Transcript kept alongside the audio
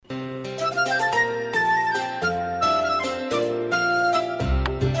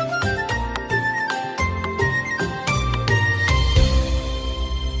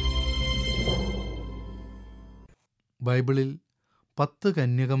ബൈബിളിൽ 10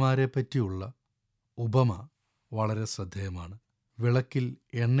 കന്യകമാരെ പറ്റിയുള്ള ഉപമ വളരെ ശ്രദ്ധേയമാണ്. വിളക്കിൽ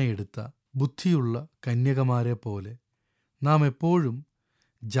എണ്ണയെടുത്ത ബുദ്ധിയുള്ള കന്യകമാരെ പോലെ നാം എപ്പോഴും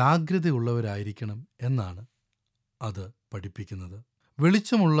ജാഗ്രതയുള്ളവരായിരിക്കണം എന്നാണ് അത് പഠിപ്പിക്കുന്നത്.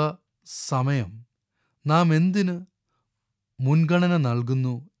 വെളിച്ചമുള്ള സമയം നാം എന്തിന് മുൻഗണന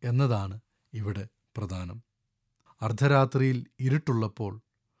നൽകുന്നു എന്നതാണ് ഇവിടെ പ്രധാനം. അർദ്ധരാത്രിയിൽ ഇരുട്ടുള്ളപ്പോൾ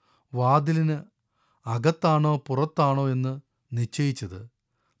വാതിലിന് അകത്താണോ പുറത്താണോ എന്ന് നിശ്ചയിച്ചത്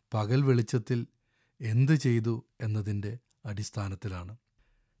പകൽ വെളിച്ചത്തിൽ എന്തു ചെയ്തു എന്നതിൻ്റെ അടിസ്ഥാനത്തിലാണ്.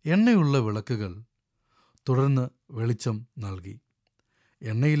 എണ്ണയുള്ള വിളക്കുകൾ തുടർന്ന് വെളിച്ചം നൽകി.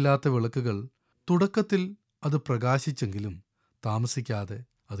 എണ്ണയില്ലാത്ത വിളക്കുകൾ തുടക്കത്തിൽ അത് പ്രകാശിച്ചെങ്കിലും താമസിക്കാതെ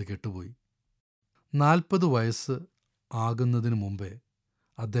അത് കെട്ടുപോയി. 40 വയസ്സ് ആകുന്നതിനു മുമ്പേ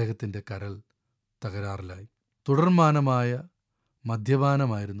അദ്ദേഹത്തിൻ്റെ കരൾ തകരാറിലായി. തുടർമാനമായ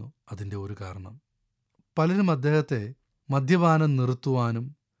മദ്യപാനമായിരുന്നു അതിൻ്റെ ഒരു കാരണം. പലരും അദ്ദേഹത്തെ മദ്യപാനം നിർത്തുവാനും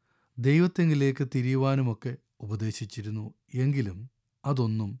ദൈവത്തെങ്കിലേക്ക് തിരിയുവാനുമൊക്കെ ഉപദേശിച്ചിരുന്നു. എങ്കിലും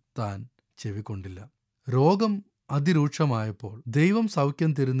അതൊന്നും താൻ ചെവിക്കൊണ്ടില്ല. രോഗം അതിരൂക്ഷമായപ്പോൾ ദൈവം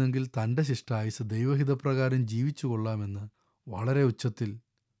സൗഖ്യം തരുന്നെങ്കിൽ തൻ്റെ ശിഷ്ടായുസ് ദൈവഹിതപ്രകാരം ജീവിച്ചു കൊള്ളാമെന്ന് വളരെ ഉച്ചത്തിൽ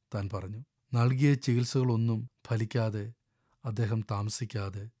താൻ പറഞ്ഞു. നൽകിയ ചികിത്സകളൊന്നും ഫലിക്കാതെ അദ്ദേഹം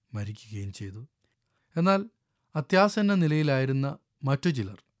താമസിക്കാതെ മരിക്കുകയും ചെയ്തു. എന്നാൽ അത്യാസന്ന നിലയിലായിരുന്ന മറ്റു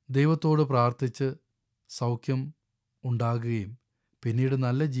ചിലർ ദൈവത്തോട് പ്രാർത്ഥിച്ച് സൗഖ്യം ഉണ്ടാകുകയും പിന്നീട്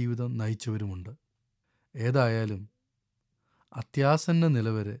നല്ല ജീവിതം നയിച്ചവരുമുണ്ട്. ഏതായാലും അത്യാസന്ന നില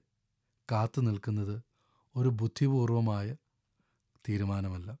വരെ കാത്തു നിൽക്കുന്നത് ഒരു ബുദ്ധിപൂർവമായ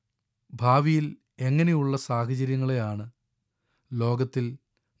തീരുമാനമല്ല. ഭാവിയിൽ എങ്ങനെയുള്ള സാഹചര്യങ്ങളെയാണ് ലോകത്തിൽ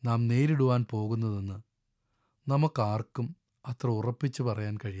നാം നേരിടുവാൻ പോകുന്നതെന്ന് നമുക്കാർക്കും അത്ര ഉറപ്പിച്ച്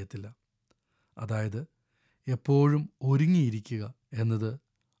പറയാൻ കഴിയത്തില്ല. അതായത് എപ്പോഴും ഒരുങ്ങിയിരിക്കുക എന്നത്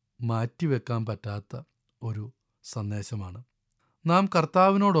മാറ്റിവെക്കാൻ പറ്റാത്ത ഒരു സന്ദേശമാണ്. നാം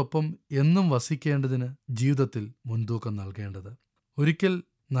കർത്താവിനോടൊപ്പം എന്നും വസിക്കേണ്ടതിന് ജീവിതത്തിൽ മുൻതൂക്കം നൽകേണ്ടത്. ഒരിക്കൽ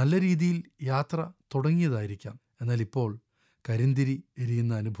നല്ല രീതിയിൽ യാത്ര തുടങ്ങിയതായിരിക്കാം. എന്നാൽ ഇപ്പോൾ കരിന്തിരി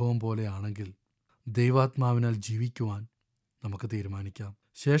എരിയുന്ന അനുഭവം പോലെയാണെങ്കിൽ ദൈവാത്മാവിനാൽ ജീവിക്കുവാൻ നമുക്ക് തീരുമാനിക്കാം.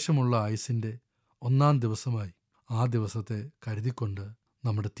 ശേഷമുള്ള ആയുസ്സിൻ്റെ 1-ാം ദിവസമായി ആ ദിവസത്തെ കരുതിക്കൊണ്ട്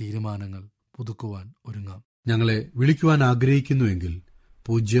നമ്മുടെ തീരുമാനങ്ങൾ പുതുക്കുവാൻ ഒരുങ്ങാം. ഞങ്ങളെ വിളിക്കുവാൻ ആഗ്രഹിക്കുന്നുവെങ്കിൽ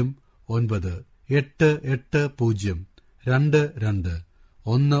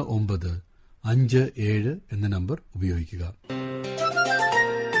 098802221957 എന്ന നമ്പർ ഉപയോഗിക്കുക.